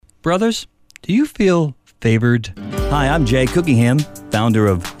Brothers, do you feel favored? Hi, I'm Jay Cookingham, founder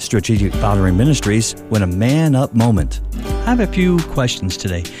of Strategic Fathering Ministries, with a Man Up Moment. I have a few questions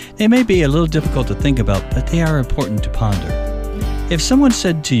today. They may be a little difficult to think about, but they are important to ponder. If someone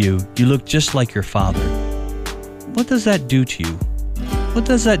said to you, "You look just like your father," what does that do to you? What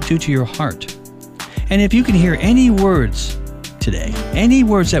does that do to your heart? And if you can hear any words today, any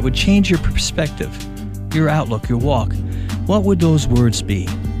words that would change your perspective, your outlook, your walk, what would those words be?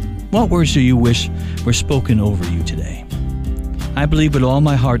 What words do you wish were spoken over you today? I believe with all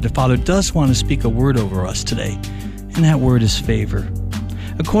my heart the Father does want to speak a word over us today, and that word is favor.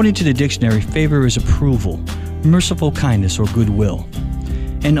 According to the dictionary, favor is approval, merciful kindness, or goodwill.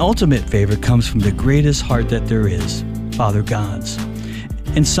 And ultimate favor comes from the greatest heart that there is, Father God's.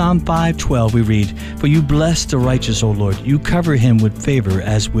 In Psalm 5:12 we read, "For you bless the righteous, O Lord. You cover him with favor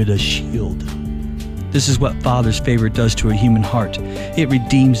as with a shield." This is what Father's favor does to a human heart. It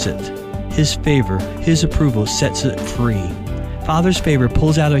redeems it. His favor, His approval sets it free. Father's favor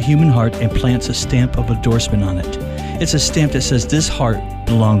pulls out a human heart and plants a stamp of endorsement on it. It's a stamp that says, "This heart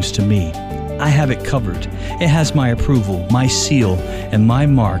belongs to me. I have it covered. It has my approval, my seal, and my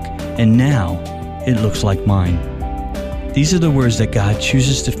mark, and now it looks like mine." These are the words that God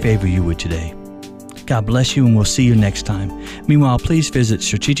chooses to favor you with today. God bless you, and we'll see you next time. Meanwhile, please visit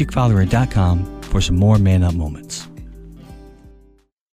strategicfathering.com for some more Man Up Moments.